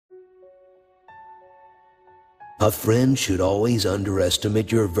A friend should always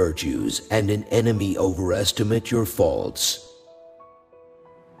underestimate your virtues, and an enemy overestimate your faults.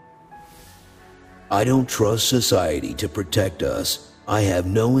 I don't trust society to protect us. I have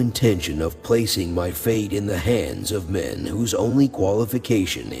no intention of placing my fate in the hands of men whose only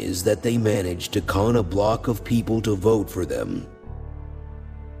qualification is that they manage to con a block of people to vote for them.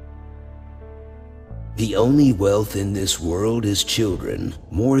 The only wealth in this world is children,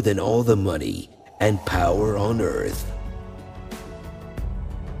 more than all the money and power on earth.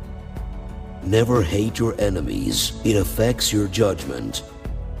 Never hate your enemies. It affects your judgment.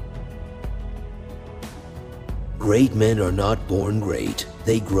 Great men are not born great,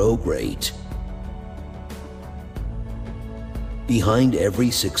 they grow great. Behind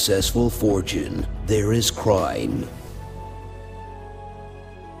every successful fortune, there is crime.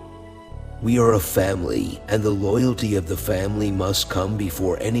 We are a family, and the loyalty of the family must come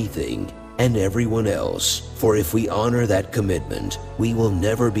before anything and everyone else. For if we honor that commitment, we will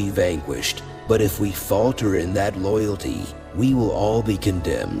never be vanquished. But if we falter in that loyalty, we will all be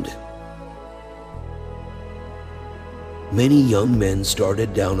condemned. Many young men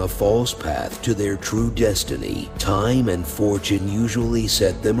started down a false path to their true destiny. Time and fortune usually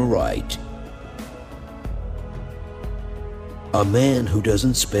set them aright. A man who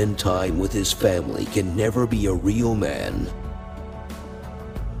doesn't spend time with his family can never be a real man.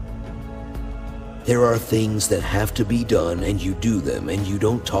 There are things that have to be done, and you do them, and you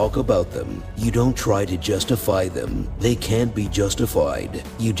don't talk about them. You don't try to justify them. They can't be justified.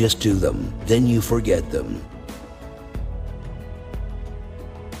 You just do them, then you forget them.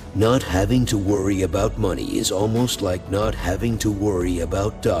 Not having to worry about money is almost like not having to worry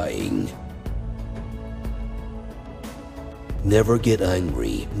about dying. Never get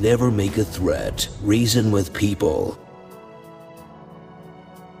angry, never make a threat, reason with people.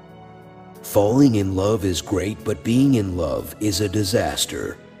 Falling in love is great, but being in love is a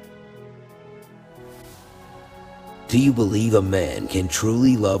disaster. Do you believe a man can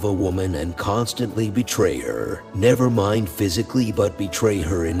truly love a woman and constantly betray her? Never mind physically, but betray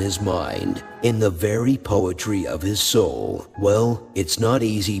her in his mind, in the very poetry of his soul. Well, it's not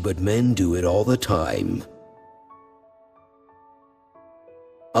easy, but men do it all the time.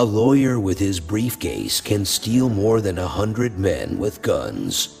 A lawyer with his briefcase can steal more than 100 men with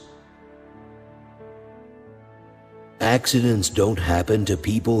guns. Accidents don't happen to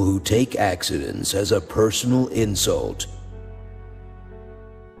people who take accidents as a personal insult.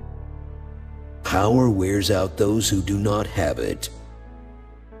 Power wears out those who do not have it.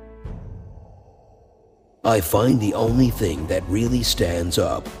 I find the only thing that really stands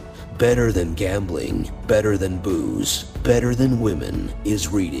up, better than gambling, better than booze, better than women, is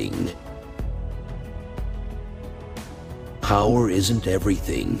reading. Power isn't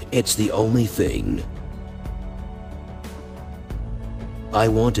everything, it's the only thing. I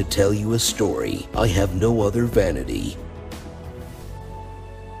want to tell you a story. I have no other vanity.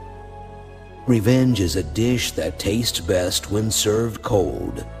 Revenge is a dish that tastes best when served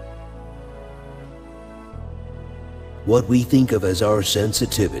cold. What we think of as our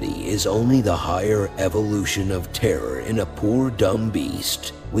sensitivity is only the higher evolution of terror in a poor dumb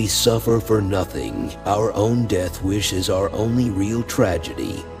beast. We suffer for nothing. Our own death wish is our only real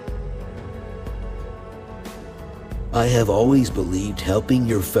tragedy. I have always believed helping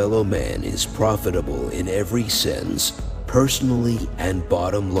your fellow man is profitable in every sense, personally and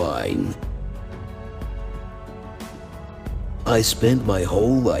bottom line. I spent my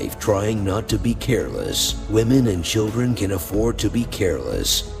whole life trying not to be careless. Women and children can afford to be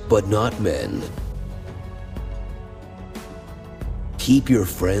careless, but not men. Keep your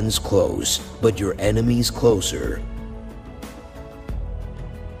friends close, but your enemies closer.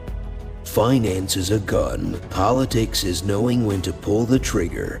 Finance is a gun. Politics is knowing when to pull the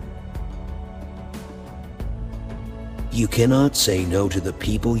trigger. You cannot say no to the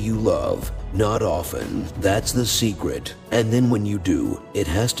people you love. Not often. That's the secret. And then when you do, it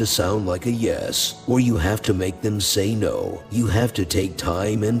has to sound like a yes, or you have to make them say no. You have to take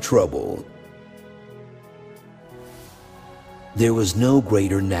time and trouble. There was no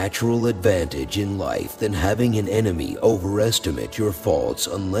greater natural advantage in life than having an enemy overestimate your faults,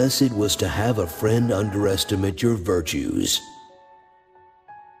 unless it was to have a friend underestimate your virtues.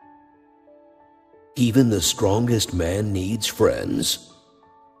 Even the strongest man needs friends.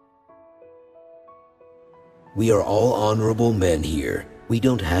 We are all honorable men here. We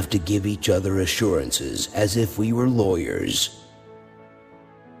don't have to give each other assurances as if we were lawyers.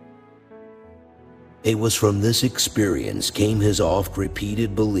 It was from this experience came his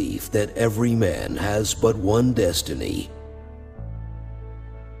oft-repeated belief that every man has but one destiny.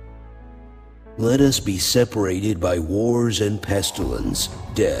 Let us be separated by wars and pestilence,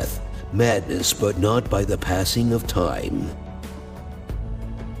 death, madness, but not by the passing of time.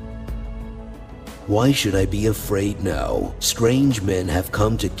 Why should I be afraid now? Strange men have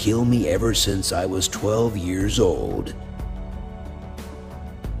come to kill me ever since I was 12 years old.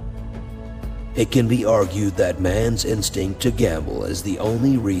 It can be argued that man's instinct to gamble is the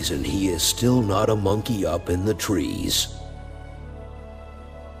only reason he is still not a monkey up in the trees.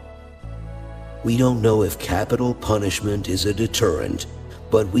 We don't know if capital punishment is a deterrent,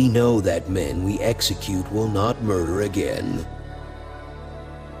 but we know that men we execute will not murder again.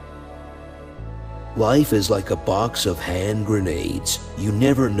 Life is like a box of hand grenades. You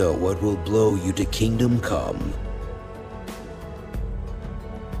never know what will blow you to kingdom come.